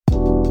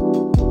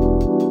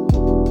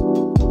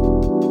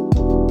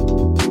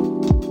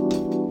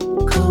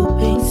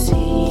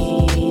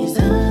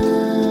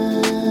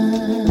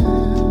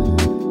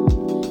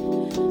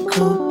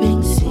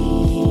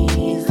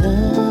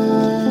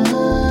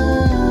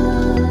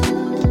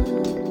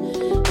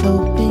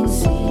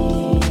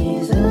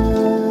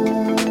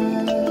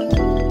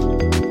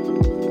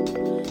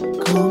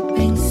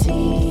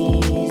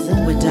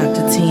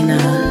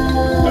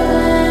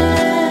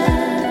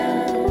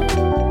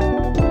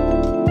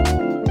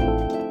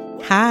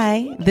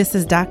This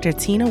is Dr.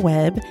 Tina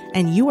Webb,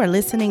 and you are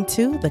listening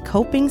to the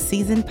Coping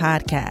Season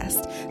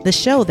Podcast, the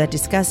show that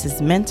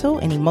discusses mental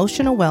and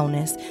emotional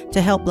wellness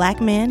to help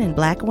Black men and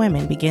Black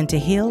women begin to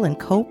heal and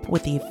cope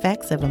with the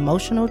effects of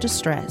emotional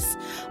distress.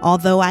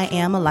 Although I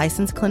am a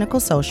licensed clinical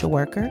social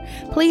worker,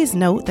 please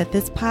note that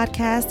this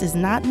podcast is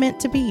not meant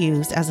to be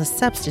used as a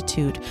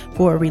substitute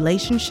for a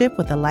relationship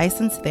with a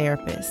licensed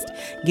therapist.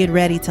 Get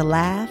ready to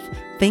laugh,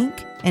 think,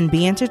 and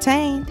be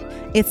entertained.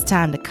 It's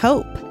time to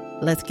cope.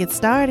 Let's get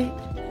started.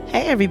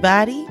 Hey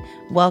everybody,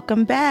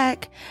 welcome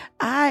back.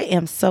 I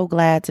am so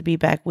glad to be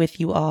back with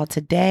you all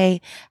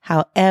today.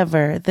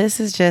 However, this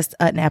is just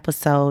an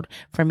episode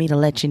for me to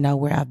let you know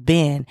where I've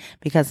been,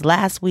 because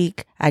last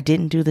week I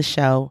didn't do the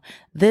show.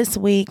 This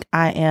week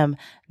I am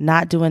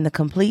not doing the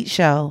complete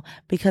show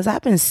because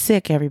I've been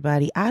sick,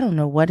 everybody. I don't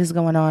know what is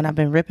going on. I've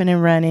been ripping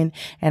and running,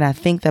 and I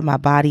think that my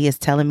body is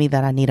telling me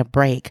that I need a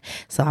break.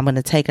 So I'm going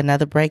to take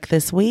another break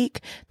this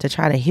week to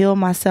try to heal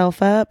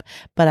myself up.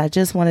 But I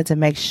just wanted to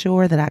make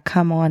sure that I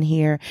come on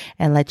here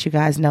and let you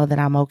guys know that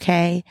I'm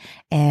okay.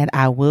 And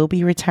I will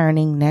be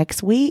returning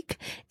next week.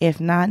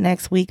 If not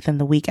next week, then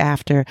the week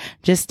after.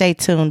 Just stay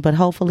tuned. But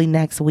hopefully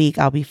next week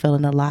I'll be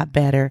feeling a lot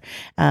better.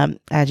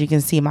 As you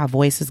can see, my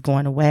voice is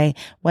going away.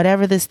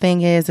 Whatever this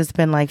thing is, it's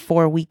been like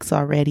 4 weeks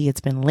already. It's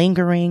been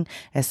lingering.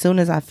 As soon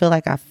as I feel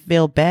like I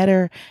feel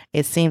better,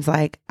 it seems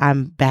like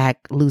I'm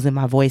back losing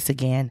my voice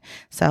again.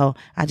 So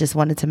I just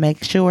wanted to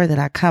make sure that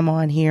I come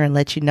on here and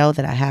let you know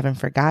that I haven't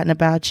forgotten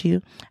about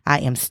you. I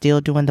am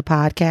still doing the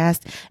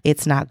podcast.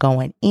 It's not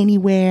going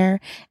anywhere.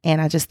 And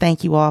I just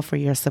thank you all for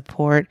your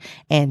support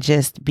and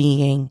just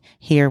being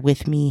here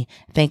with me.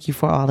 Thank you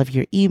for all of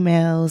your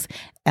emails,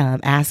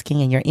 asking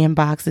in your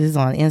inboxes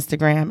on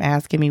Instagram,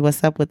 asking me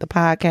what's up with the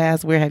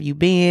podcast. Where have you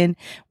been?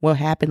 What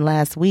happened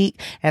last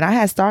week? And I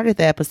had started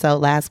the episode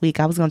last week.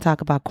 I was going to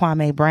talk about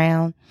Kwame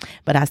Brown,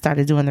 but I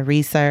started doing the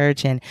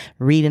research and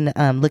reading,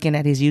 looking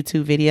at his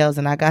YouTube videos,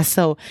 and I got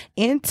so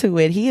into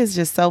it. He is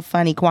just so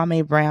funny.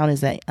 Kwame Brown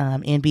is an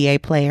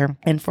NBA player,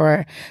 and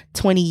for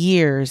 20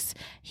 years,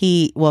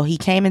 he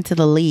came into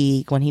the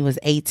league when he was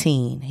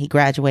 18. He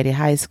graduated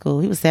high school.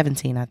 He was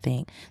 17, I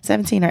think,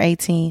 17 or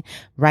 18,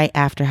 right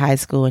after high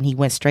school. And he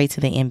went straight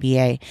to the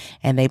NBA,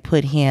 and they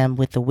put him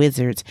with the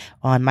Wizards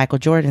on Michael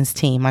Jordan's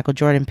team. Michael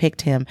Jordan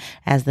picked him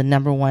as the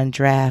number one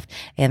draft,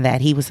 and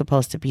that he was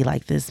supposed to be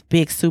like this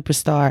big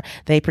superstar.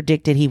 They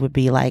predicted he would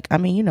be like,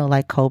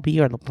 like Kobe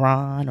or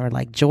LeBron or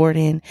like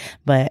Jordan,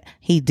 but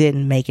he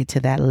didn't make it to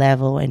that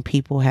level. And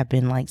people have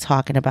been like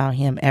talking about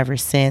him ever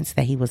since,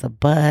 that he was a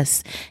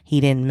bust.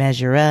 He didn't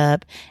measure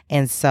up.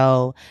 And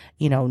so,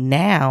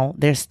 now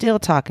they're still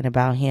talking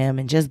about him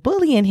and just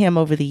bullying him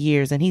over the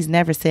years. And he's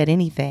never said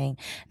anything.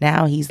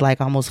 Now he's like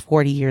almost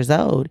 40 years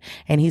old.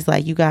 And he's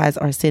like, you guys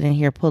are sitting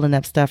here pulling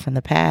up stuff from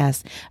the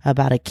past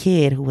about a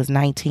kid who was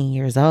 19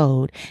 years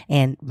old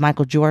and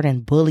Michael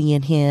Jordan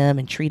bullying him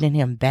and treating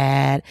him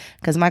bad.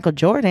 Because Michael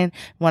Jordan,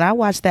 when I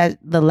watched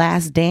The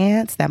Last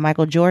Dance, that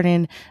Michael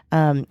Jordan,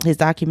 his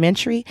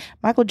documentary,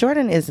 Michael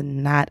Jordan is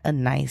not a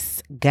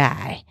nice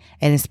guy.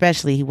 And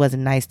especially he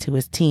wasn't nice to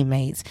his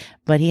teammates,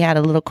 but he had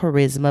a little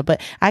charisma.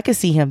 But I could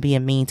see him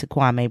being mean to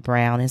Kwame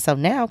Brown. And so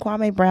now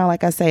Kwame Brown,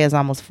 like I say, is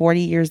almost 40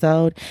 years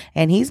old,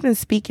 and he's been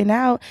speaking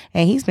out,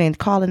 and he's been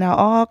calling out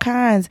all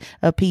kinds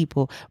of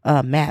people,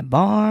 Matt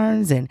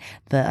Barnes and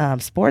the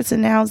sports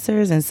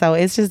announcers. And so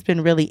it's just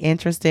been really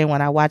interesting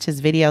when I watch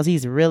his videos.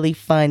 He's really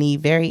funny,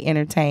 very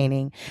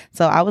entertaining.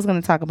 So I was going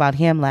to talk about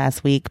him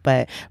last week,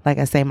 but like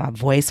I say, my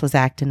voice was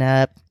acting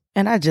up.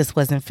 And I just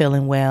wasn't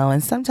feeling well.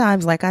 And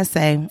sometimes, like I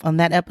say, on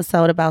that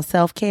episode about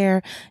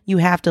self-care, you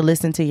have to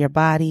listen to your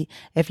body.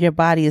 If your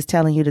body is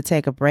telling you to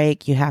take a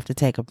break, you have to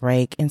take a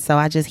break. And so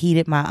I just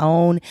heeded my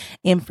own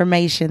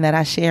information that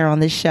I share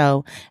on this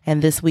show.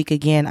 And this week,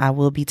 again, I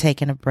will be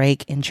taking a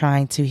break and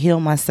trying to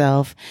heal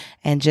myself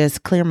and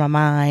just clear my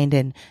mind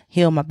and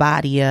heal my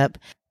body up.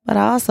 But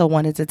I also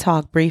wanted to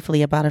talk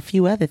briefly about a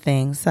few other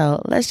things.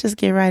 So let's just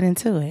get right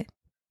into it.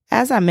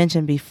 As I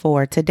mentioned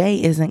before,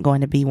 today isn't going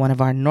to be one of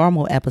our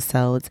normal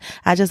episodes.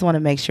 I just want to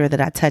make sure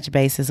that I touch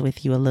bases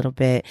with you a little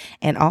bit.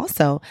 And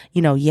also,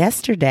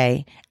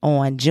 yesterday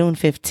on June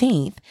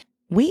 15th,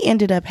 we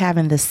ended up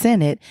having the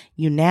Senate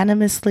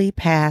unanimously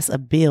pass a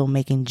bill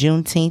making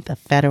Juneteenth a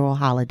federal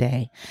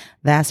holiday.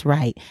 That's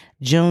right.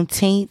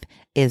 Juneteenth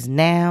is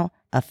now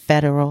a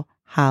federal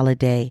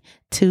holiday.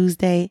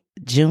 Tuesday,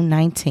 June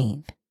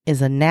 19th.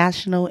 Is a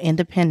National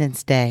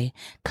Independence Day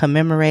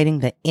commemorating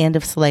the end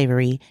of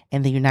slavery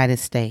in the United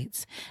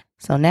States.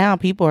 So now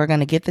people are going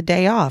to get the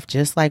day off,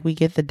 just like we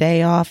get the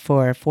day off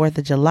for 4th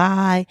of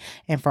July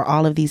and for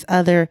all of these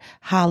other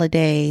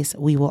holidays.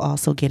 We will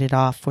also get it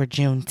off for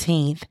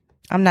Juneteenth.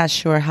 I'm not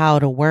sure how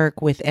to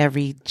work with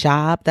every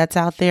job that's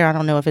out there. I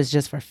don't know if it's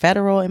just for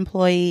federal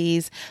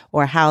employees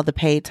or how the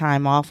paid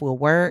time off will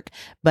work,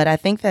 but I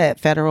think that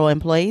federal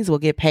employees will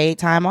get paid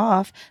time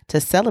off to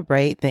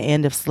celebrate the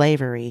end of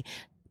slavery.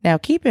 Now,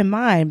 keep in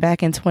mind,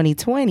 back in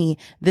 2020,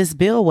 this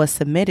bill was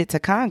submitted to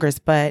Congress,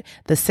 but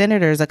the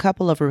senators, a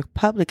couple of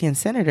Republican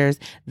senators,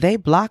 they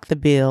blocked the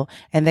bill,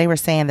 and they were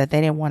saying that they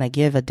didn't want to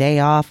give a day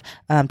off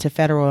to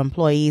federal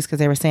employees because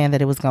they were saying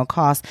that it was going to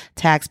cost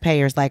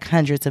taxpayers like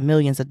hundreds of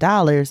millions of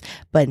dollars.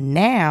 But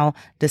now,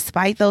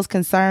 despite those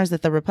concerns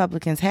that the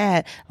Republicans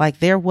had, like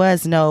there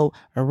was no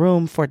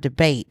room for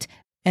debate.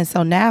 And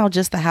so now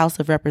just the House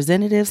of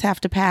Representatives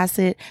have to pass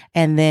it,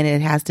 and then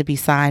it has to be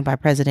signed by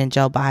President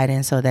Joe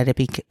Biden so that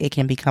it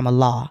can become a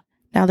law.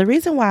 Now, the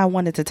reason why I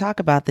wanted to talk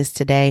about this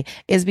today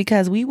is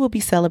because we will be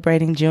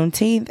celebrating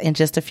Juneteenth in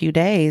just a few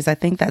days. I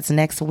think that's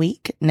next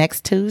week,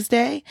 next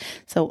Tuesday.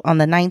 So on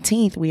the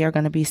 19th, we are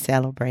going to be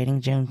celebrating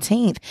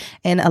Juneteenth.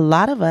 And a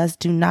lot of us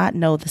do not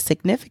know the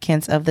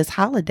significance of this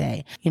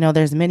holiday. You know,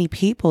 there's many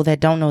people that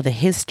don't know the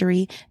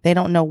history. They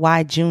don't know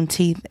why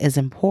Juneteenth is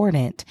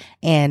important.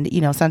 And,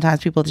 you know,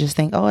 sometimes people just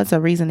think, oh, it's a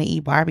reason to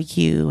eat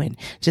barbecue and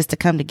just to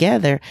come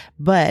together.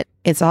 But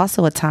it's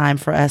also a time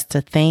for us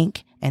to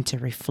think and to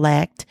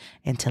reflect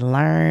and to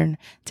learn,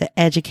 to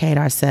educate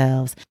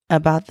ourselves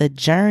about the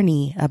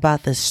journey,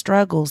 about the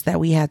struggles that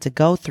we had to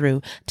go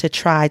through to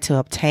try to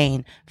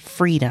obtain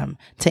freedom,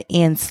 to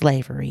end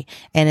slavery.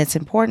 And it's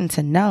important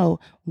to know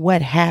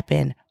what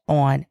happened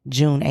on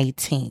June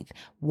 18th.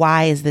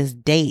 Why is this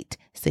date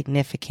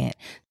significant?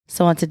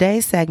 So on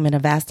today's segment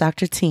of Ask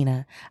Dr.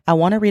 Tina, I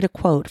want to read a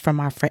quote from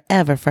our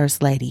forever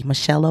First Lady,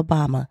 Michelle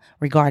Obama,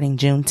 regarding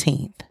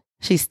Juneteenth.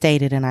 She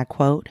stated, and I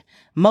quote,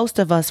 "Most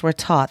of us were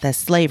taught that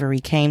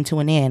slavery came to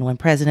an end when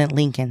President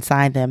Lincoln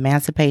signed the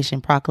Emancipation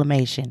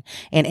Proclamation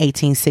in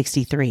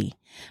 1863.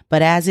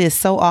 But as is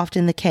so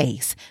often the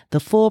case, the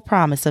full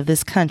promise of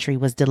this country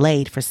was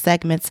delayed for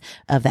segments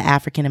of the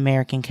African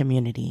American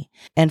community.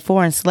 And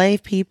for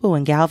enslaved people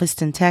in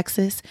Galveston,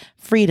 Texas,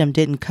 freedom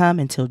didn't come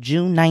until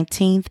June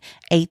 19th,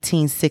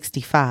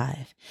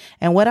 1865.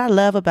 And what I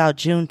love about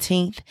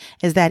Juneteenth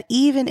is that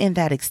even in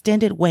that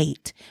extended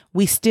wait,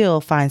 we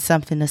still find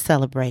something to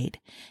celebrate.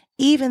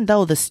 Even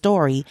though the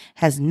story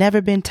has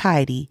never been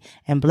tidy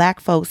and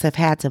Black folks have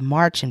had to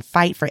march and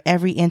fight for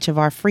every inch of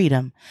our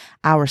freedom,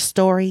 our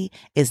story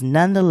is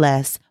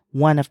nonetheless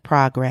one of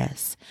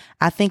progress.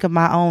 I think of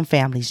my own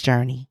family's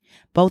journey.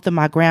 Both of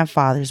my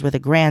grandfathers were the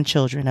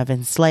grandchildren of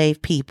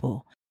enslaved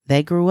people.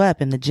 They grew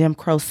up in the Jim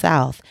Crow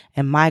South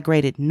and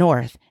migrated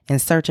north in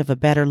search of a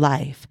better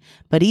life.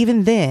 But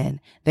even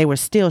then, they were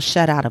still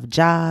shut out of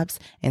jobs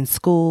and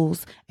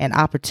schools and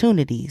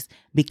opportunities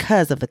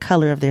because of the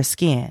color of their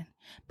skin.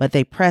 But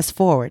they pressed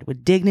forward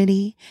with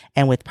dignity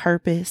and with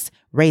purpose,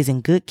 raising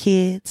good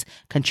kids,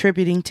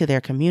 contributing to their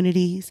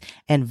communities,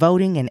 and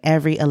voting in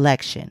every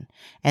election.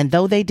 And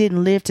though they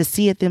didn't live to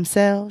see it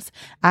themselves,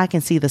 I can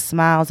see the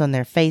smiles on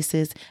their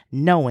faces,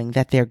 knowing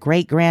that their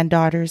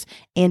great-granddaughters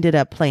ended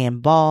up playing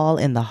ball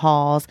in the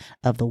halls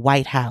of the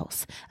White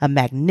House, a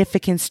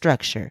magnificent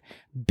structure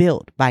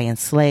built by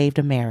enslaved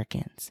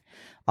Americans.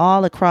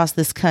 All across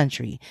this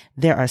country,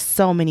 there are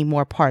so many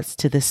more parts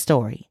to this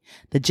story.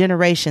 The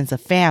generations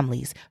of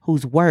families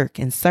whose work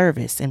and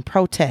service and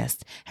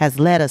protest has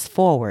led us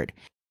forward,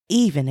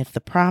 even if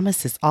the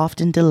promise is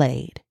often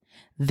delayed.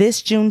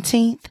 This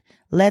Juneteenth,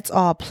 let's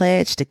all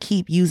pledge to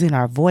keep using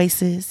our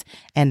voices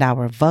and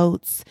our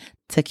votes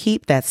to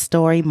keep that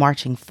story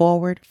marching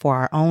forward for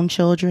our own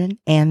children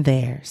and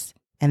theirs.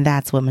 And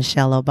that's what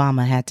Michelle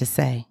Obama had to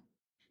say.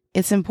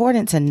 It's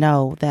important to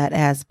know that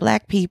as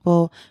Black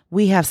people,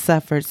 we have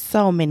suffered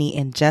so many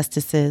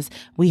injustices.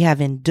 We have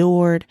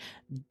endured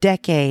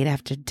decade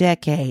after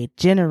decade,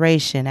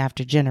 generation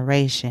after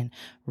generation,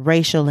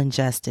 racial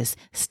injustice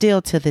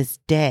still to this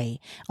day.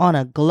 On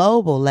a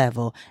global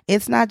level,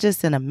 it's not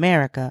just in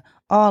America.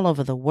 All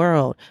over the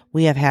world,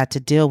 we have had to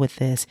deal with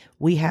this.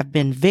 We have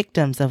been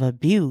victims of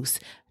abuse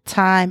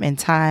time and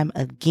time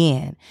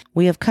again.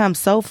 We have come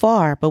so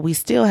far, but we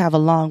still have a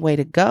long way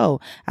to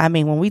go. I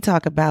mean, when we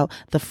talk about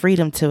the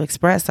freedom to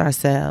express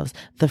ourselves,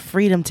 the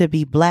freedom to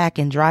be Black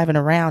and driving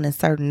around in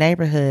certain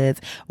neighborhoods,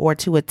 or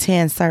to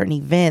attend certain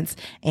events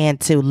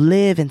and to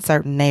live in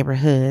certain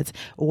neighborhoods,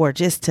 or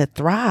just to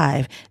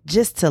thrive,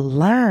 just to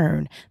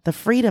learn, the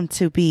freedom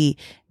to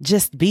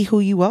just be who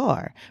you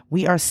are.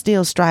 We are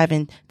still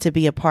striving to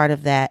be a part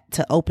of that,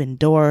 to open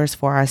doors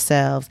for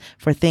ourselves,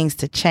 for things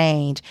to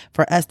change,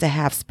 for us to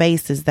have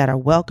spaces that are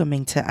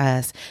welcoming to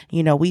us.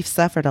 You know, we've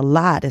suffered a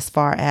lot as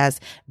far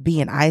as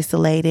being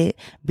isolated,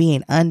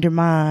 being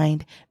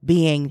undermined,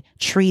 being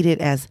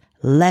treated as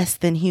less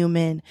than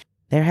human.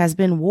 There has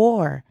been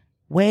war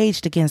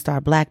waged against our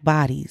Black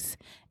bodies,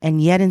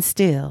 and yet and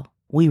still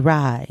we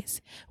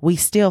rise. We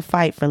still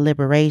fight for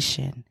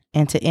liberation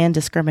and to end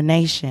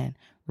discrimination,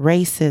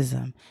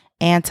 racism,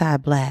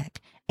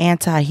 anti-Black,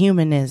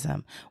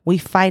 anti-humanism. We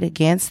fight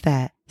against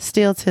that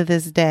still to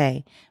this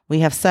day. We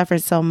have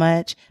suffered so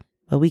much,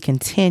 but we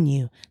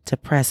continue to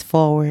press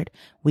forward.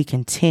 We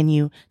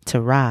continue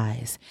to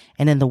rise.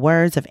 And in the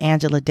words of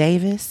Angela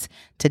Davis,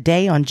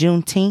 today on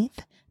Juneteenth,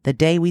 the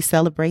day we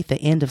celebrate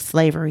the end of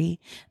slavery,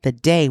 the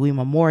day we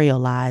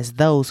memorialize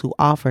those who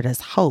offered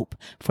us hope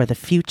for the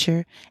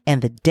future,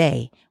 and the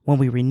day when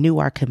we renew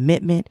our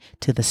commitment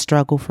to the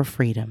struggle for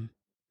freedom.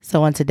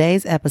 So on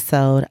today's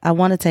episode, I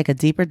want to take a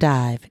deeper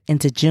dive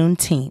into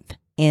Juneteenth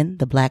in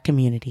the Black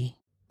community.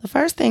 The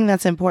first thing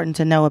that's important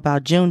to know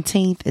about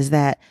Juneteenth is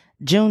that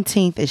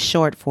Juneteenth is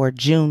short for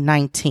June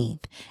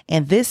 19th,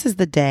 and this is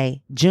the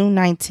day, June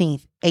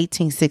 19th,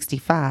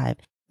 1865,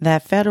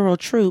 that federal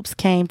troops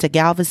came to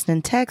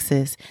Galveston,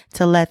 Texas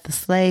to let the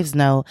slaves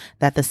know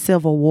that the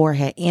Civil War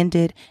had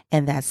ended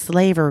and that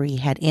slavery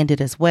had ended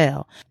as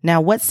well.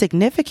 Now, what's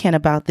significant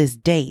about this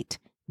date,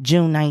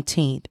 June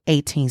 19th,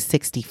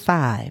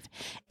 1865,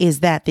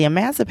 is that the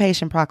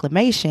Emancipation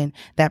Proclamation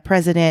that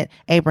President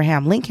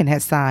Abraham Lincoln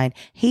had signed,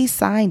 he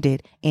signed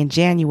it in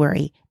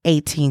January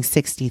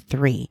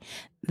 1863.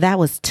 That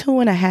was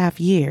 2.5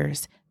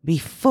 years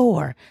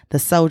before the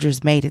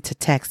soldiers made it to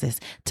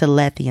Texas to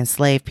let the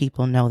enslaved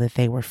people know that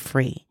they were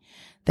free.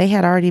 They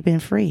had already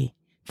been free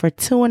for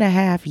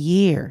 2.5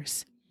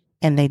 years,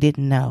 and they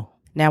didn't know.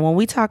 Now, when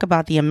we talk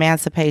about the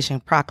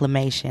Emancipation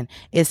Proclamation,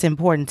 it's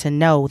important to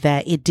know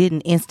that it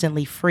didn't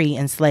instantly free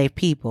enslaved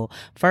people.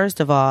 First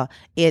of all,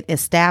 it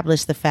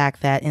established the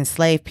fact that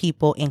enslaved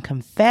people in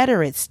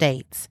Confederate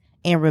states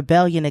in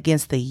rebellion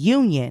against the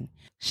Union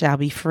shall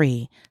be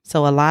free.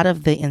 So a lot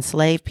of the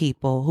enslaved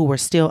people who were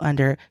still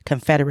under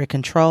Confederate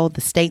control, the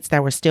states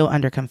that were still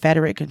under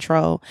Confederate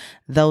control,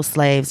 those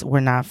slaves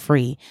were not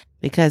free.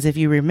 Because if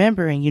you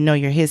remember and you know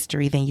your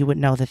history, then you would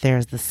know that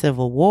there's the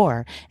Civil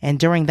War. And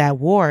during that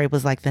war, it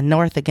was like the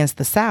North against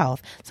the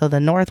South. So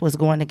the North was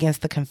going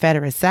against the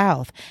Confederate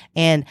South.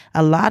 And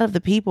a lot of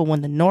the people,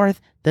 when the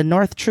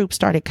North troops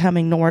started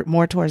coming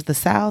more towards the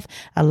South,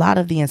 a lot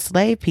of the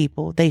enslaved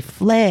people, they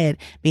fled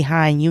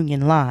behind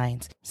Union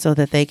lines so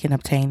that they can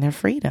obtain their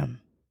freedom.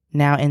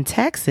 Now in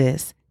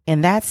Texas,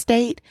 in that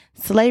state,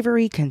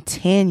 slavery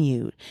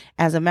continued.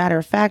 As a matter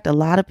of fact, a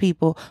lot of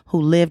people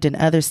who lived in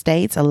other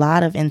states, a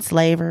lot of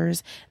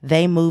enslavers,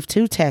 they moved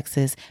to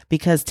Texas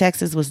because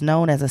Texas was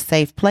known as a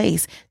safe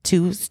place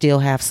to still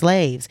have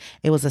slaves.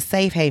 It was a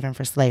safe haven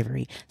for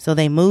slavery. So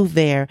they moved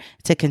there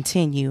to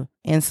continue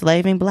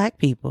enslaving Black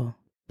people.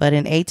 But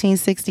in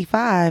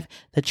 1865,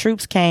 the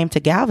troops came to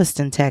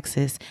Galveston,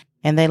 Texas,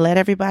 and they let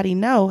everybody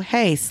know,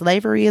 hey,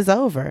 slavery is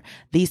over.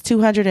 These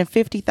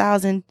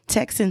 250,000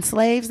 Texan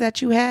slaves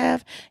that you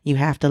have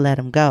to let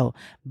them go.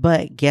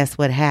 But guess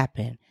what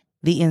happened?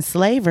 The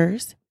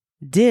enslavers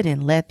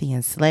didn't let the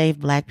enslaved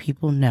Black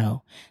people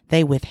know.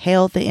 They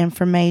withheld the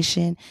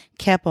information,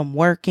 kept them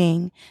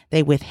working.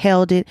 They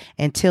withheld it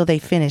until they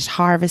finished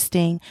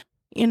harvesting.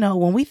 You know,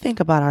 when we think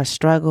about our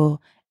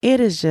struggle,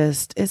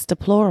 it's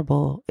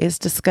deplorable. It's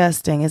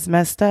disgusting. It's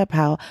messed up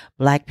how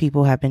Black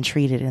people have been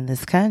treated in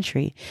this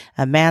country.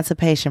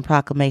 Emancipation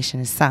Proclamation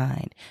is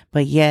signed,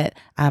 but yet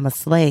I'm a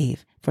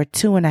slave for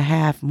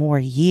 2.5 more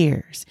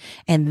years.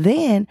 And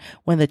then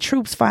when the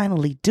troops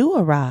finally do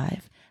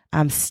arrive,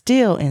 I'm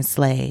still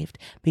enslaved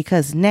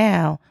because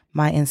now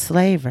my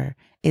enslaver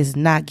is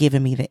not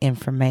giving me the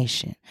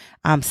information.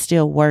 I'm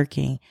still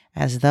working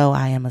as though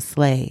I am a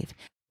slave.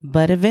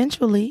 But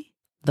eventually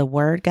the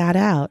word got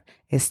out.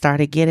 It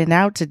started getting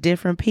out to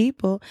different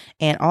people,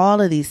 and all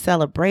of these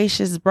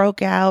celebrations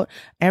broke out.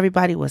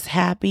 Everybody was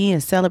happy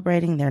and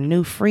celebrating their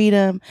new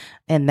freedom,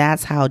 and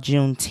that's how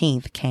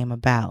Juneteenth came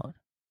about.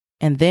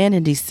 And then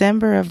in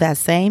December of that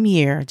same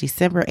year,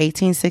 December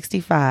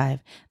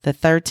 1865, the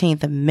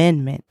 13th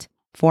Amendment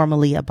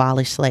formally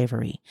abolished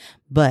slavery.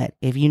 But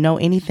if you know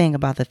anything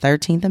about the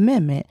 13th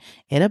Amendment,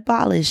 it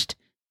abolished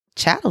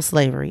chattel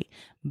slavery,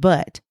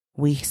 but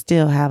we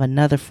still have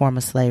another form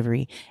of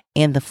slavery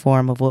in the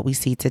form of what we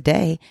see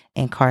today,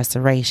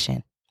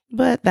 incarceration.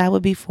 But that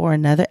would be for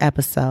another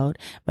episode.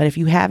 But if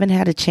you haven't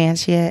had a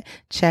chance yet,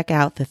 check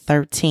out The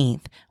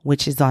 13th,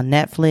 which is on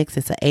Netflix.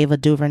 It's an Ava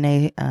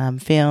DuVernay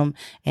film,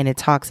 and it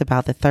talks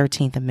about the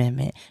 13th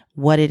Amendment,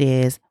 what it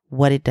is,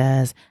 what it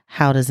does,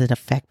 how does it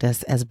affect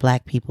us as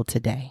Black people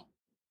today.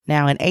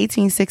 Now, in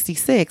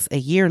 1866, a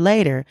year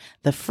later,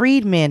 the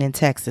freedmen in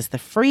Texas, the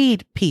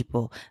freed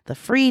people, the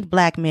freed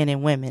Black men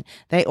and women,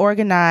 they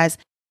organized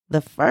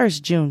the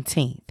first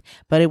Juneteenth,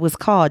 but it was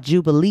called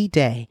Jubilee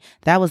Day.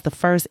 That was the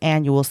first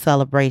annual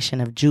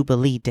celebration of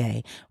Jubilee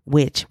Day,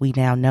 which we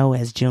now know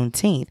as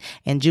Juneteenth.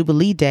 And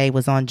Jubilee Day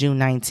was on June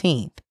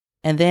 19th.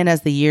 And then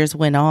as the years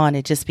went on,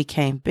 it just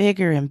became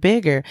bigger and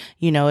bigger.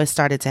 You know, it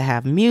started to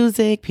have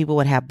music. People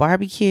would have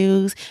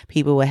barbecues.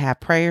 People would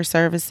have prayer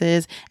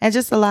services and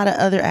just a lot of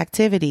other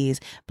activities.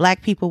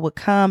 Black people would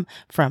come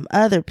from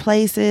other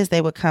places.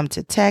 They would come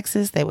to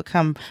Texas. They would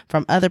come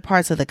from other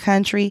parts of the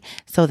country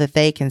so that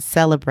they can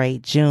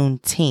celebrate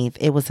Juneteenth.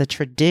 It was a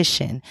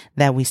tradition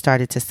that we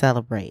started to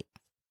celebrate.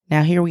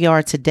 Now, here we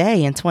are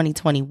today in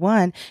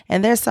 2021,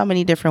 and there's so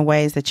many different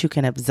ways that you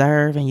can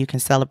observe and you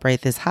can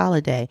celebrate this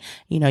holiday.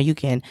 You know, you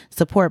can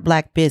support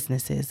Black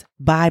businesses,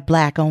 by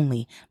Black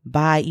only,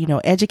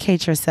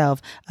 educate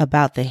yourself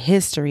about the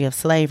history of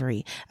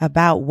slavery,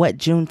 about what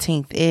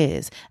Juneteenth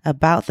is,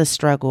 about the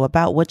struggle,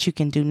 about what you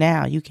can do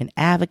now. You can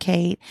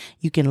advocate,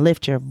 you can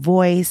lift your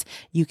voice,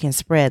 you can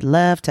spread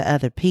love to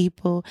other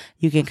people,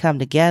 you can come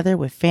together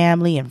with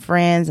family and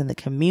friends in the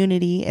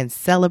community and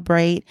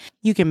celebrate.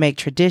 You can make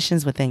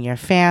traditions within your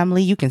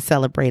family. You can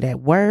celebrate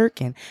at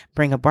work and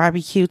bring a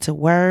barbecue to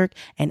work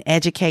and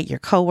educate your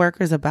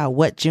coworkers about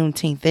what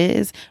Juneteenth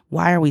is.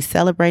 Why are we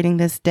celebrating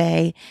this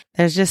day?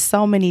 There's just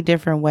so many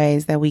different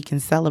ways that we can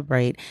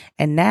celebrate.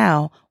 And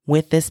now,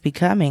 with this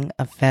becoming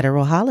a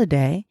federal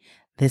holiday,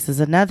 this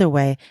is another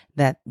way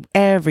that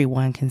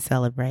everyone can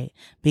celebrate,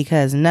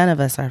 because none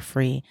of us are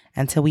free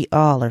until we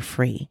all are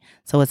free.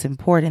 So it's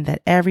important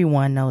that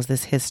everyone knows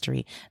this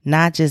history,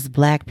 not just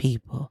Black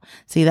people.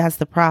 See, that's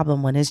the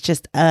problem when it's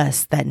just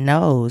us that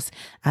knows.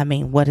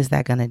 What is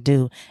that going to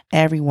do?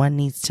 Everyone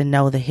needs to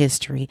know the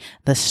history,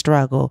 the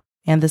struggle,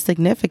 and the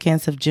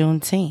significance of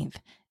Juneteenth.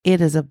 It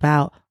is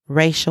about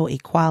racial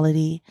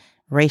equality,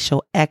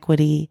 racial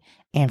equity,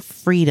 and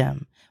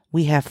freedom.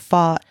 We have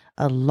fought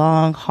a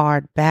long,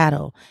 hard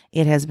battle.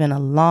 It has been a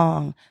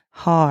long,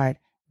 hard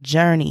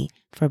journey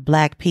for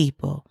Black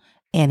people,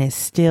 and it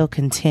still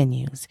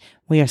continues.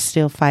 We are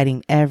still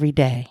fighting every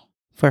day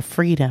for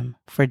freedom,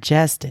 for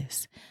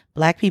justice.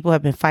 Black people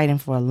have been fighting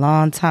for a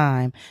long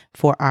time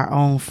for our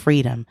own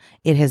freedom.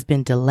 It has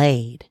been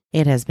delayed.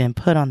 It has been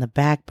put on the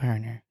back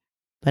burner,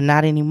 but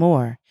not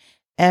anymore.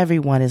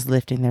 Everyone is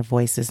lifting their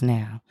voices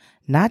now,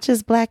 not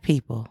just Black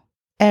people,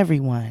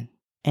 everyone.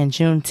 And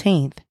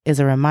Juneteenth is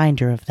a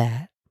reminder of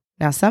that.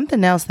 Now,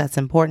 something else that's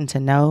important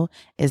to know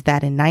is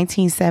that in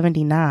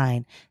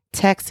 1979,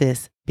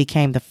 Texas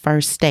became the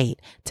first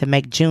state to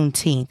make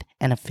Juneteenth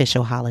an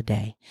official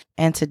holiday.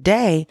 And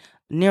today,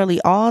 nearly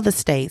all the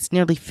states,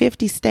 nearly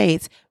 50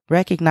 states,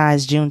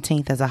 recognize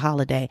Juneteenth as a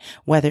holiday.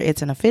 Whether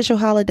it's an official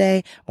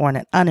holiday or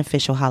an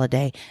unofficial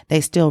holiday,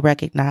 they still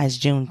recognize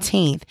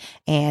Juneteenth.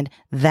 And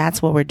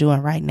that's what we're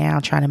doing right now,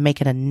 trying to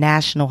make it a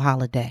national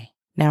holiday.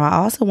 Now, I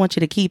also want you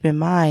to keep in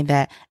mind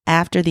that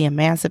after the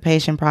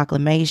Emancipation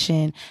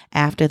Proclamation,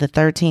 after the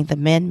 13th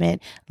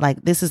Amendment,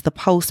 this is the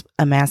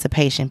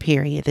post-emancipation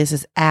period. This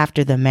is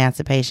after the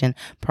Emancipation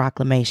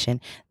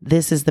Proclamation.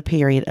 This is the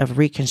period of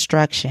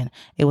Reconstruction.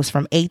 It was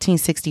from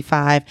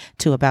 1865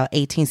 to about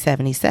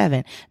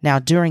 1877. Now,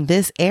 during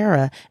this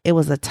era, it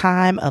was a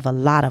time of a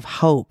lot of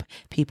hope.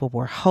 People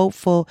were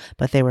hopeful,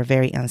 but they were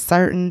very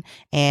uncertain,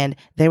 and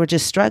they were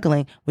just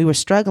struggling. We were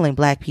struggling,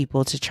 Black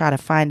people, to try to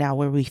find out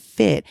where we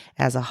fit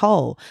as a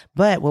whole.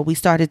 But what we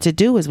started to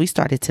do is we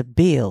started to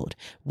build.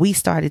 We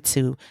started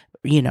to,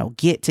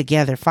 get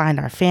together, find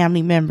our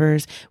family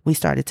members. We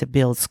started to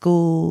build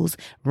schools,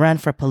 run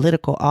for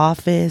political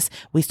office.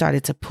 We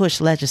started to push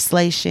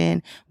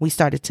legislation. We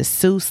started to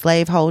sue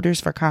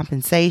slaveholders for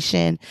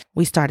compensation.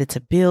 We started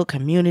to build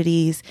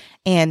communities.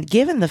 And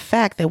given the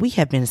fact that we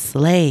have been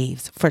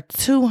slaves for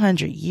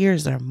 200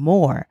 years or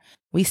more,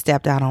 we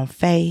stepped out on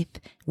faith,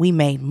 we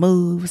made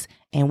moves,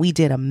 and we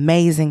did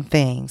amazing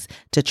things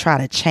to try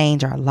to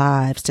change our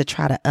lives, to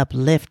try to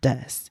uplift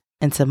us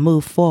and to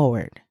move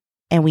forward.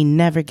 And we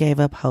never gave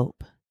up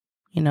hope.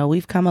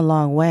 We've come a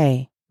long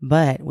way,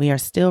 but we are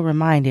still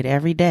reminded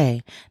every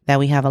day that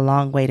we have a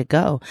long way to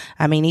go.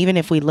 Even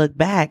if we look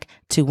back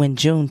to when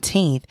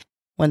Juneteenth,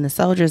 when the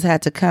soldiers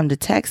had to come to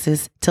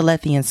Texas to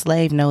let the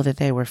enslaved know that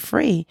they were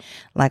free,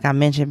 like I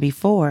mentioned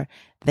before,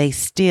 they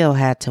still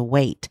had to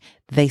wait.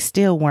 They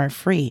still weren't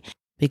free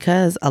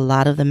because a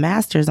lot of the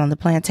masters on the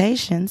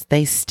plantations,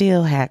 they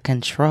still had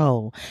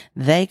control.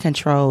 They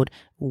controlled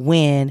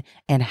when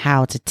and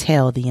how to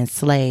tell the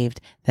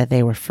enslaved that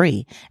they were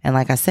free. And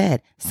like I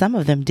said, some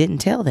of them didn't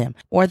tell them,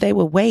 or they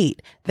would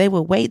wait. They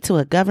would wait till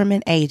a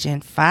government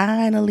agent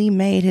finally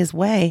made his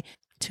way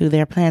to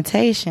their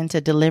plantation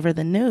to deliver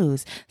the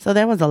news. So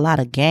there was a lot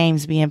of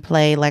games being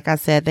played. Like I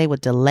said, they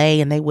would delay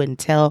and they wouldn't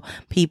tell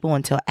people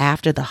until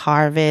after the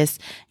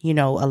harvest. A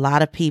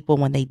lot of people,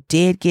 when they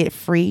did get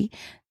free,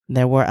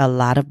 there were a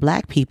lot of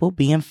Black people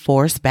being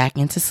forced back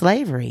into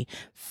slavery,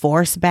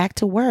 forced back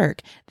to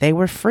work. They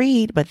were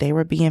freed, but they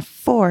were being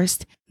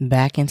forced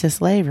back into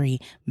slavery,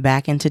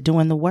 back into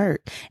doing the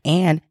work.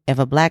 And if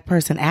a Black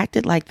person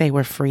acted like they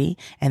were free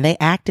and they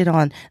acted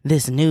on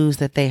this news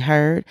that they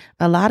heard,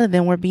 a lot of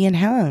them were being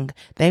hung.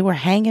 They were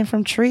hanging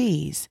from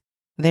trees.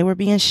 They were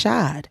being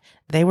shot.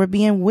 They were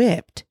being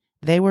whipped.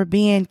 They were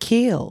being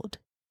killed.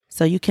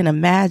 So you can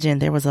imagine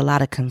there was a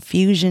lot of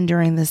confusion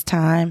during this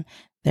time.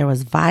 There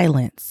was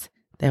violence.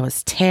 There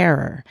was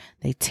terror.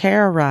 They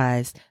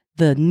terrorized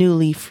the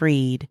newly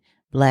freed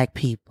Black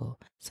people.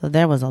 So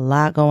there was a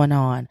lot going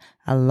on,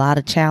 a lot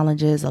of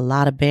challenges, a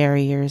lot of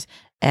barriers,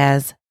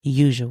 as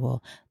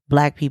usual.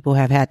 Black people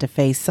have had to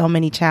face so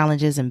many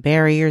challenges and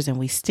barriers, and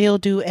we still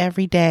do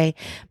every day.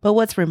 But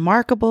what's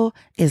remarkable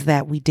is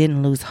that we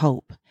didn't lose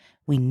hope.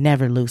 We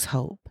never lose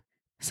hope.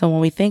 So when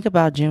we think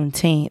about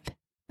Juneteenth,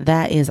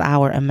 that is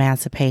our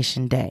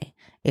Emancipation Day.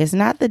 It's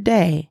not the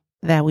day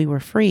that we were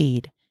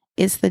freed.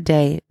 It's the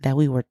day that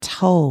we were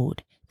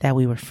told that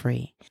we were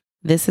free.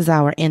 This is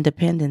our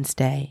Independence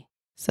Day.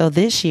 So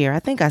this year, I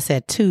think I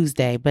said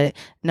Tuesday, but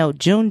no,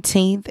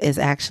 Juneteenth is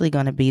actually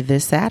going to be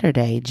this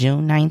Saturday,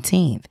 June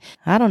 19th.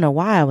 I don't know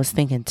why I was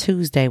thinking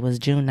Tuesday was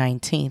June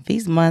 19th.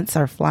 These months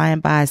are flying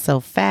by so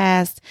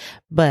fast,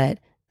 but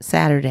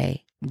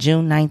Saturday,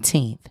 June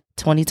 19th,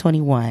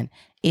 2021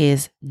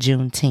 is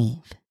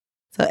Juneteenth.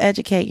 So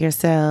educate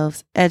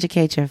yourselves,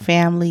 educate your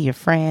family, your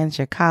friends,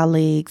 your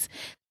colleagues,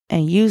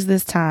 and use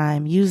this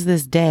time, use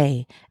this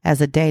day as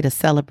a day to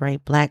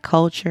celebrate Black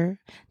culture,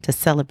 to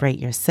celebrate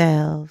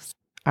yourselves,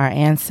 our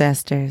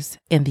ancestors,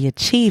 and the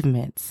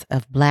achievements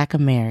of Black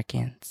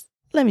Americans.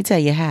 Let me tell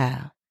you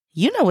how.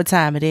 You know what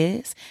time it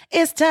is.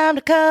 It's time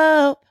to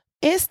cope.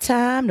 It's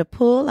time to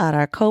pull out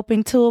our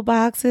coping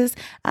toolboxes.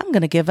 I'm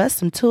going to give us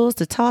some tools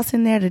to toss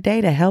in there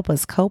today to help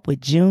us cope with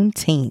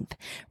Juneteenth.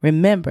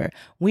 Remember,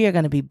 we are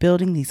going to be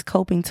building these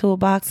coping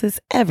toolboxes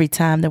every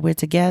time that we're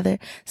together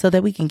so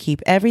that we can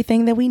keep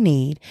everything that we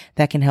need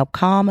that can help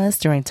calm us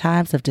during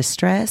times of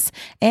distress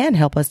and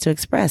help us to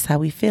express how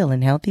we feel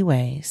in healthy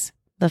ways.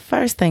 The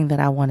first thing that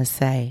I want to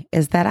say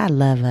is that I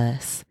love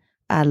us.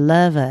 I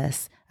love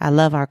us. I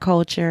love our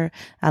culture.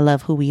 I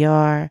love who we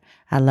are.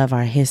 I love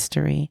our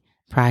history.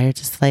 Prior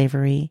to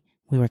slavery,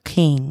 we were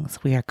kings,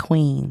 we are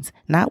queens,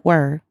 not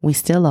were, we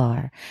still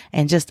are.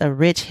 And just a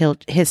rich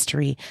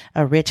history,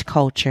 a rich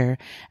culture,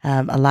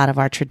 a lot of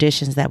our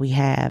traditions that we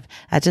have.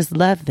 I just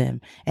love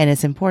them. And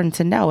it's important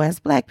to know as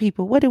Black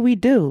people, what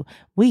do?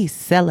 We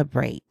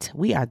celebrate.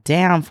 We are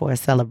down for a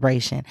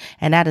celebration.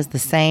 And that is the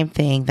same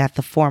thing that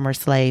the former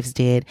slaves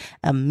did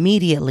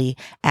immediately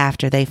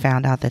after they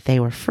found out that they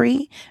were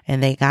free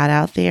and they got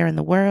out there in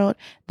the world.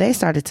 They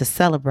started to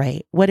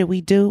celebrate. What did we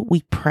do?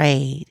 We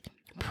prayed.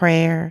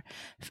 Prayer,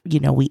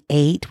 we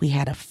ate, we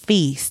had a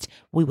feast,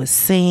 we would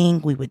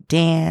sing, we would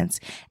dance,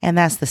 and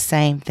that's the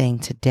same thing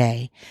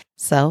today.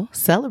 So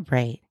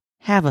celebrate,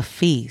 have a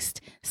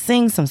feast,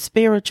 sing some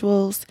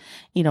spirituals,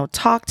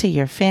 talk to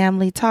your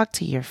family, talk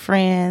to your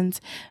friends.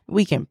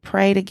 We can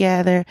pray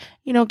together,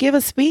 give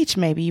a speech.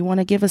 Maybe you want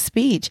to give a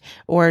speech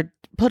or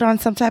put on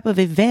some type of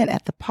event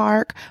at the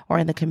park or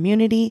in the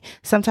community.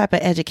 Some type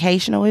of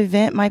educational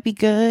event might be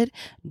good.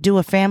 Do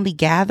a family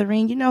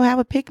gathering, have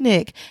a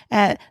picnic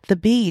at the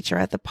beach or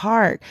at the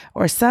park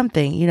or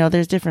something.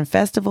 There's different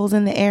festivals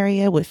in the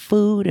area with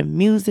food and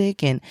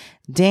music and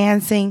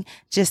dancing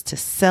just to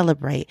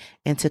celebrate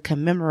and to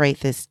commemorate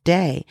this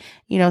day.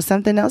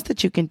 Something else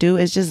that you can do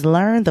is just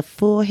learn the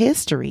full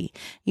history.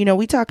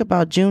 We talk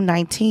about June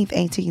 19th,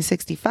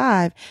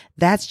 1865.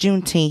 That's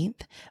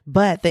Juneteenth.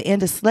 But the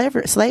end of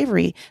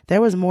slavery,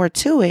 there was more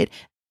to it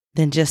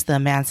than just the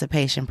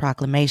Emancipation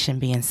Proclamation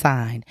being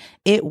signed.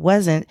 It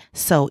wasn't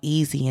so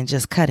easy and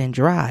just cut and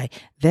dry.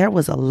 There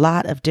was a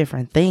lot of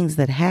different things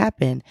that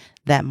happened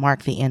that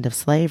marked the end of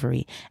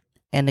slavery.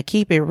 And to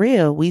keep it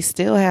real, we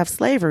still have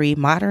slavery,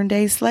 modern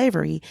day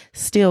slavery,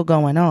 still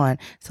going on.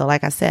 So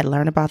like I said,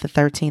 learn about the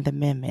 13th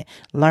Amendment.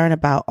 Learn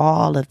about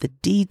all of the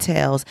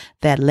details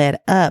that led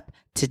up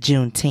to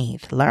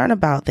Juneteenth. Learn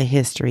about the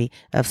history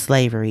of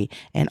slavery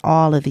and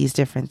all of these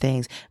different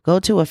things. Go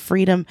to a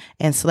freedom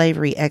and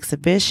slavery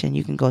exhibition.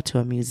 You can go to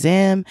a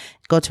museum,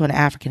 go to an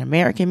African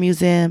American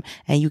museum,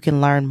 and you can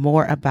learn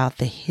more about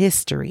the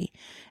history.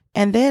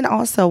 And then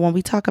also when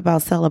we talk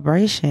about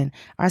celebration,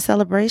 our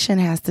celebration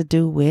has to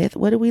do with,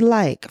 what do we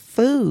like?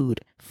 Food.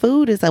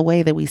 Food is a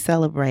way that we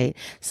celebrate.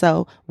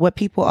 So what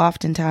people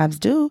oftentimes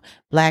do,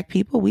 Black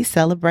people, we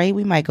celebrate.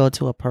 We might go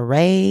to a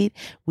parade.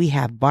 We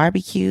have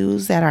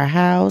barbecues at our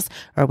house,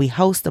 or we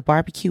host a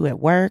barbecue at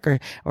work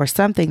or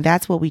something.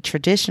 That's what we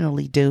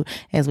traditionally do,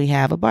 is we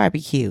have a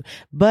barbecue.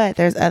 But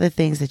there's other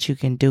things that you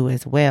can do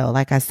as well.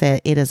 Like I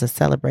said, it is a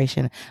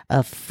celebration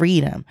of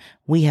freedom.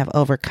 We have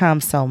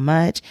overcome so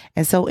much,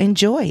 and so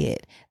enjoy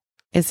it.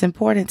 It's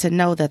important to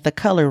know that the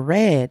color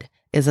red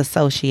is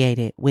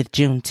associated with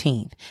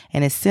Juneteenth,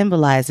 and it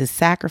symbolizes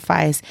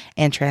sacrifice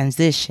and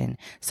transition.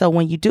 So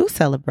when you do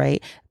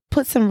celebrate,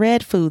 put some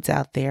red foods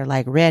out there,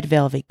 like red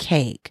velvet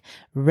cake,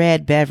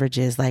 red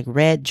beverages like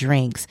red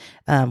drinks,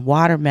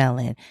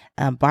 watermelon,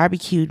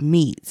 barbecued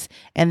meats.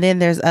 And then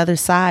there's other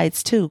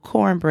sides too: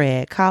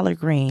 cornbread, collard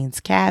greens,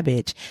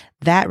 cabbage.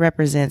 That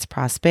represents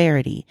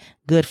prosperity,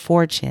 good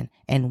fortune,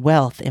 and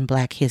wealth in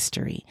Black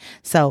history.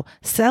 So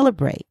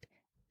celebrate.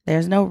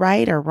 There's no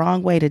right or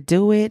wrong way to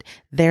do it.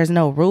 There's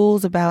no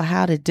rules about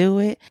how to do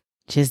it.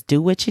 Just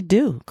do what you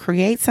do.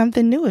 Create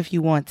something new if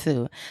you want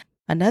to.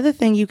 Another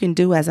thing you can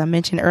do, as I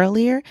mentioned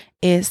earlier,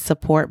 is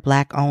support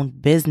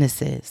Black-owned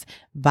businesses.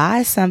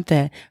 Buy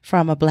something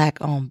from a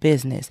Black-owned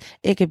business.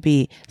 It could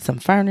be some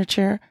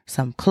furniture,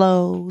 some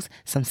clothes,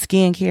 some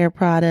skincare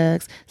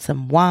products,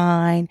 some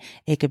wine.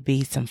 It could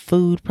be some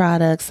food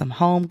products, some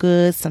home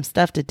goods, some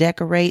stuff to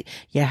decorate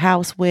your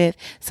house with,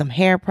 some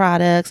hair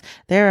products.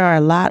 There are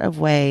a lot of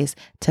ways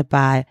to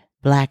buy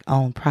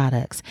Black-owned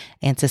products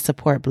and to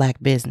support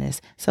Black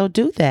business. So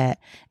do that.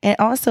 And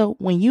also,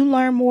 when you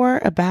learn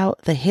more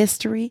about the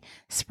history,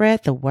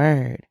 spread the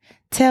word.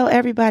 Tell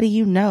everybody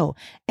you know.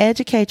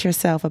 Educate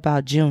yourself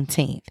about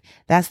Juneteenth.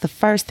 That's the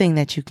first thing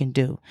that you can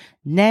do.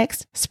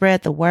 Next,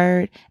 spread the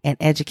word and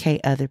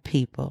educate other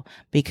people.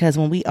 Because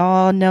when we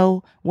all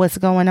know what's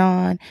going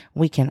on,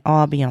 we can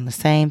all be on the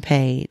same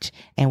page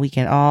and we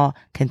can all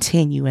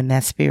continue in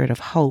that spirit of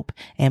hope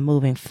and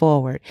moving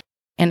forward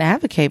and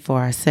advocate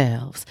for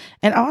ourselves.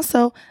 And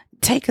also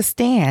take a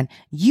stand.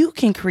 You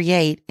can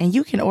create and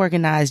you can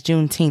organize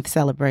Juneteenth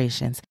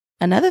celebrations.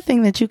 Another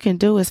thing that you can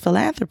do is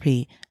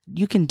philanthropy.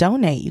 You can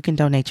donate. You can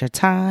donate your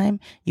time.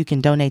 You can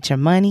donate your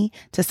money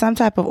to some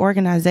type of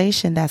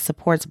organization that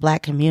supports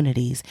Black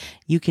communities.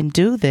 You can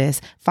do this.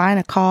 Find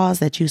a cause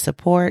that you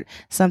support,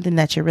 something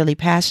that you're really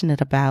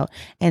passionate about,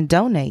 and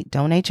donate.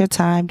 Donate your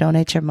time,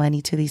 donate your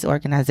money to these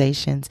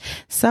organizations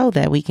so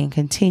that we can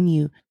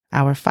continue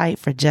our fight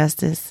for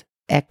justice,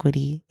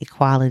 equity,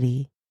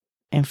 equality,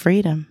 and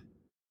freedom.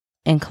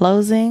 In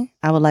closing,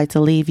 I would like to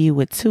leave you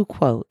with 2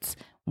 quotes.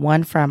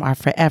 One from our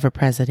forever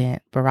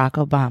president, Barack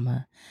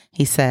Obama.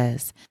 He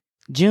says,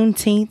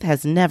 Juneteenth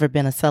has never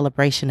been a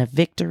celebration of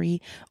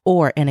victory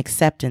or an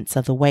acceptance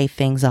of the way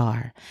things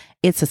are.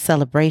 It's a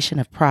celebration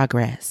of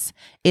progress.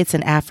 It's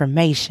an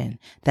affirmation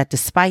that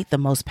despite the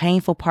most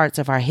painful parts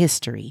of our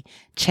history,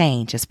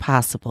 change is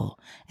possible,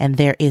 and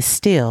there is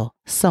still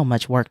so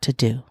much work to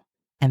do.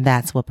 And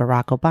that's what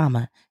Barack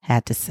Obama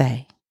had to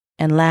say.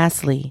 And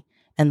lastly,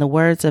 in the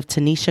words of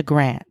Tanisha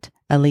Grant,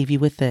 I'll leave you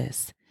with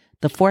this.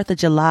 The 4th of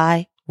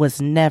July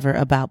was never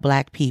about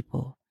Black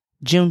people.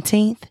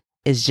 Juneteenth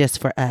is just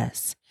for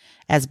us.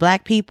 As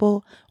Black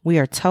people, we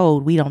are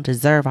told we don't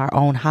deserve our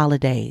own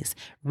holidays,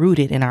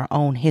 rooted in our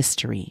own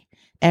history.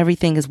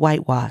 Everything is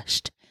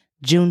whitewashed.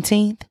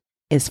 Juneteenth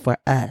is for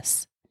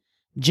us.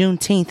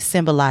 Juneteenth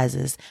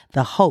symbolizes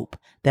the hope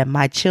that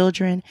my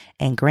children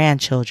and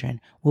grandchildren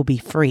will be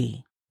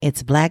free.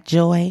 It's Black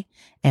joy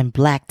and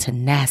Black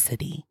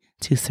tenacity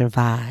to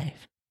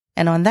survive.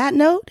 And on that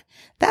note,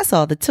 that's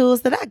all the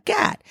tools that I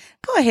got.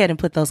 Go ahead and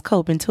put those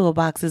coping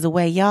toolboxes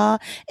away, y'all.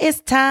 It's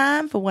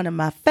time for one of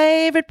my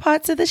favorite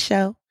parts of the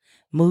show,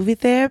 movie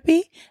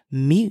therapy,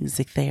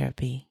 music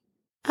therapy.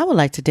 I would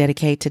like to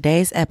dedicate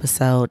today's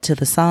episode to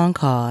the song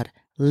called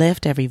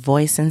Lift Every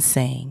Voice and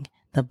Sing,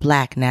 the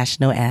Black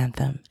National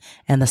Anthem.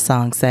 And the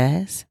song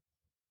says,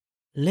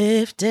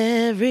 lift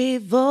every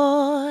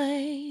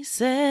voice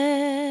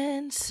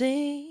and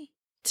sing,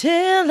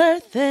 till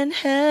earth and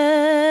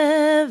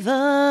heaven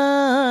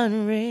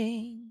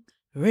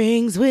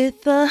rings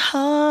with the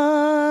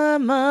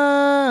harmonies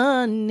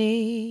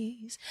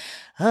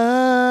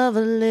of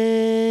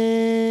liberty.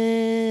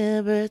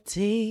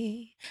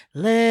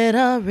 Let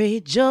our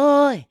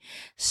rejoicing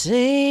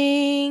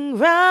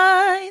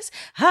rise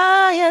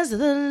high as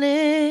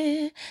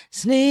the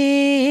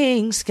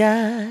listening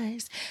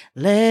skies.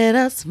 Let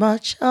us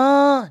march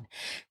on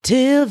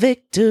till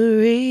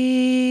victory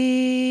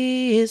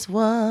is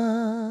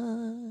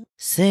won.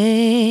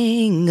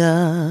 Sing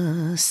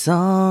a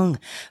song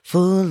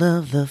full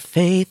of the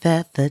faith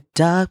that the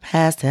dark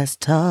past has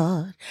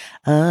taught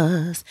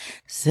us.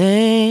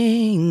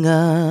 Sing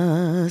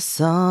a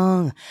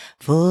song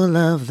full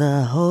of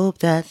the hope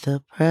that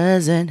the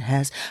present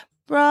has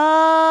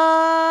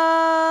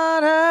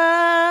brought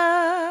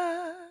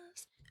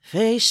us.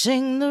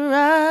 Facing the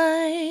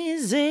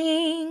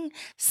rising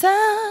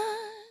sun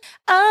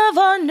of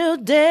our new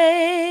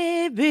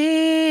day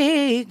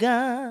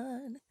begun.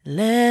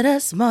 Let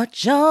us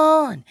march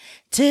on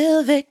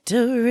till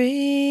victory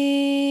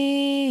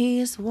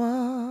is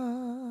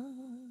won.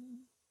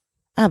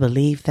 I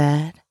believe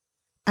that.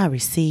 I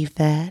receive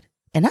that.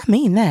 And I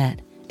mean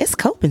that. It's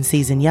coping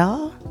season,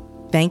 y'all.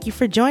 Thank you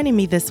for joining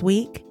me this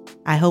week.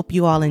 I hope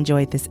you all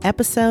enjoyed this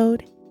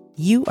episode.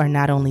 You are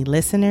not only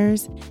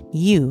listeners,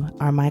 you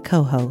are my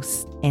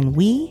co-hosts, and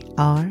we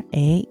are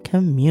a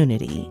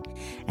community.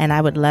 And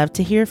I would love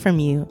to hear from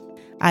you.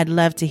 I'd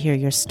love to hear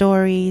your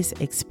stories,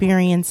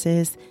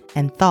 experiences,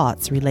 and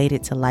thoughts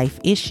related to life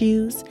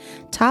issues,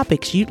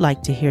 topics you'd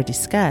like to hear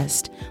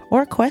discussed,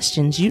 or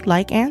questions you'd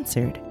like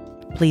answered.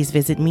 Please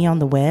visit me on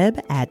the web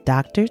at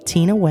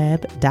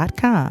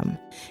drtinaweb.com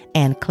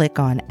and click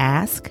on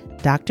Ask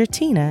Dr.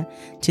 Tina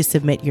to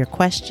submit your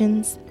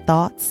questions,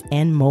 thoughts,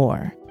 and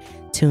more.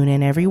 Tune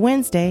in every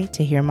Wednesday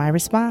to hear my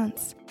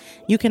response.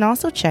 You can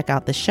also check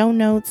out the show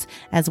notes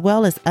as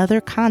well as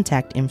other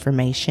contact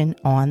information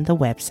on the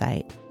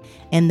website.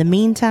 In the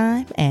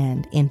meantime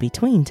and in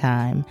between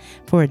time,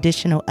 for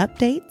additional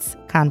updates,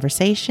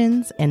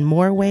 conversations, and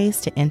more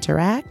ways to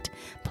interact,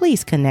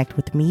 please connect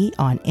with me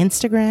on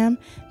Instagram,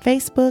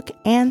 Facebook,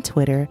 and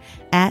Twitter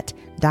at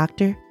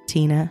Dr.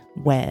 Tina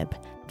Webb.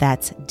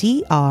 That's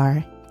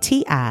DrTinawebb.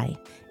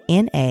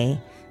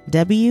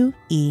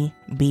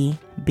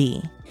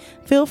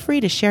 Feel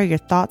free to share your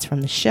thoughts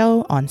from the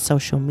show on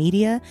social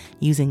media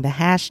using the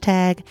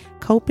hashtag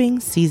Coping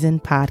Season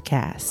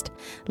Podcast.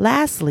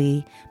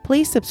 Lastly,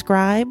 Please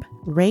subscribe,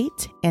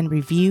 rate, and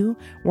review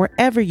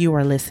wherever you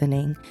are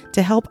listening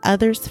to help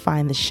others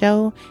find the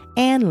show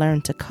and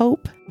learn to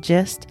cope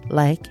just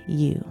like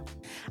you.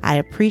 I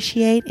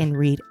appreciate and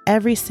read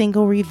every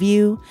single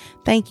review.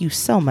 Thank you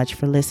so much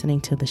for listening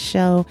to the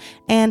show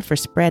and for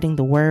spreading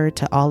the word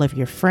to all of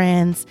your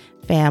friends,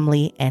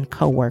 family, and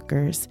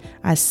coworkers.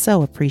 I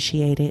so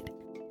appreciate it.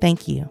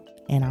 Thank you,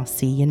 and I'll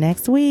see you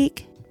next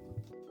week.